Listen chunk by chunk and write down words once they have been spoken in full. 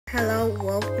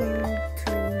welcome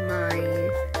to my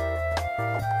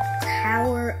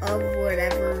Tower of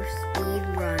Whatever speed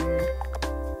run.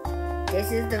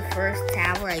 This is the first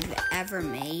tower I've ever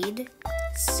made,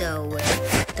 so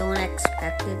don't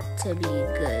expect it to be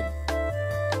good.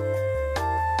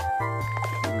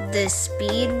 The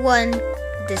speed run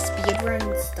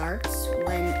starts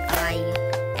when I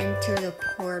enter the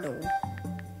portal.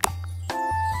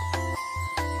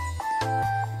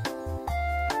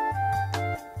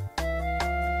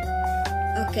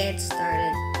 Okay, it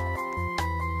started.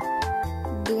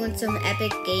 Doing some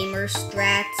epic gamer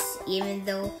strats, even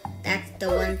though that's the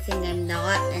one thing I'm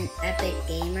not, an epic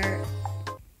gamer.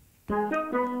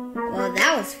 Well,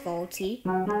 that was faulty.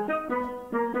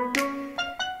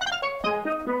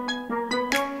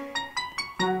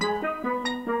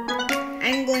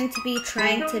 I'm going to be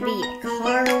trying to beat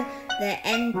Carl, the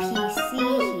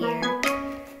NPC here.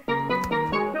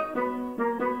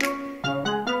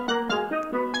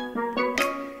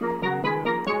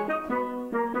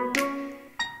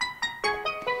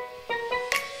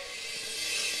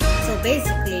 So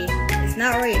basically, it's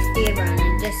not really a speedrun,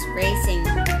 I'm just racing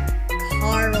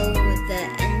Carl with the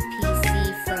NPC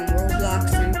from Roblox.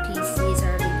 NPCs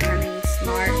are becoming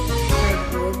smart, like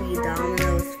Ruby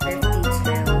Dominoes 52.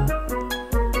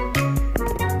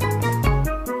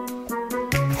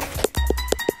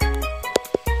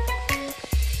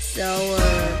 So,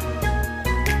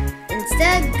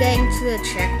 instead of getting to the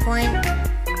checkpoint,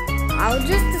 I'll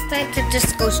just decide to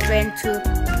just go straight into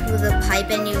the pipe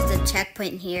and use the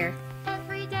checkpoint here.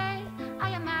 Every day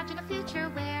I imagine a future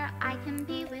where I can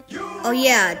be with you. Oh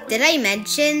yeah, did I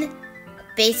mention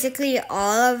basically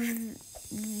all of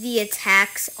the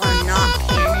attacks are not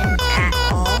canon at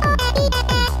all?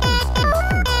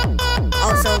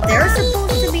 Also, there's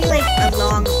supposed to be like a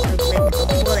long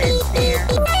bullet there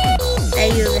that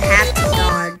you have to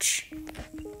dodge.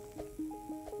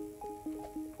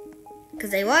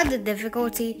 Because I want the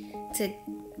difficulty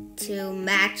to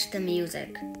match the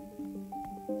music.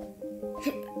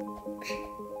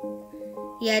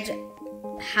 Yeah,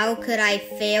 how could I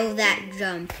fail that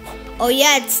jump? Oh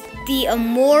yeah, it's the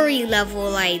Amori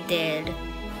level I did.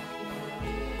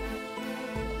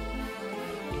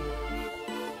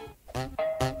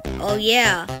 Oh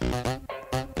yeah.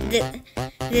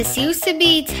 This used to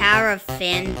be Tower of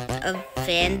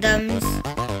Fandoms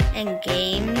and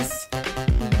Games,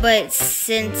 but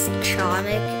since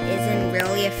Chomik isn't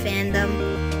really a fandom,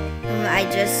 I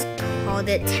just called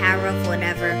it Tower of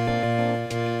Whatever.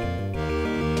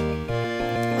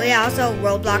 Oh yeah, also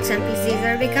Roblox NPCs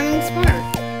are becoming smart.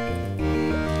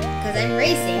 Because I'm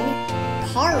racing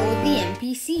Carl the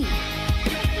NPC.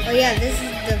 Oh yeah, this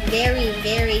is the very,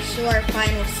 very short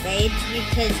final stage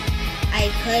because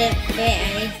I couldn't fit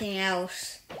anything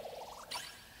else.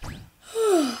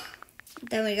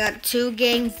 Then we got two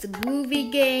gangs, the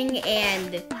Groovy Gang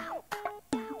and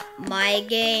my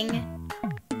gang.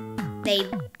 They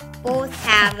both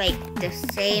have like the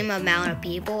same amount of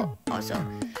people. Also,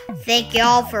 thank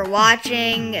y'all for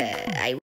watching.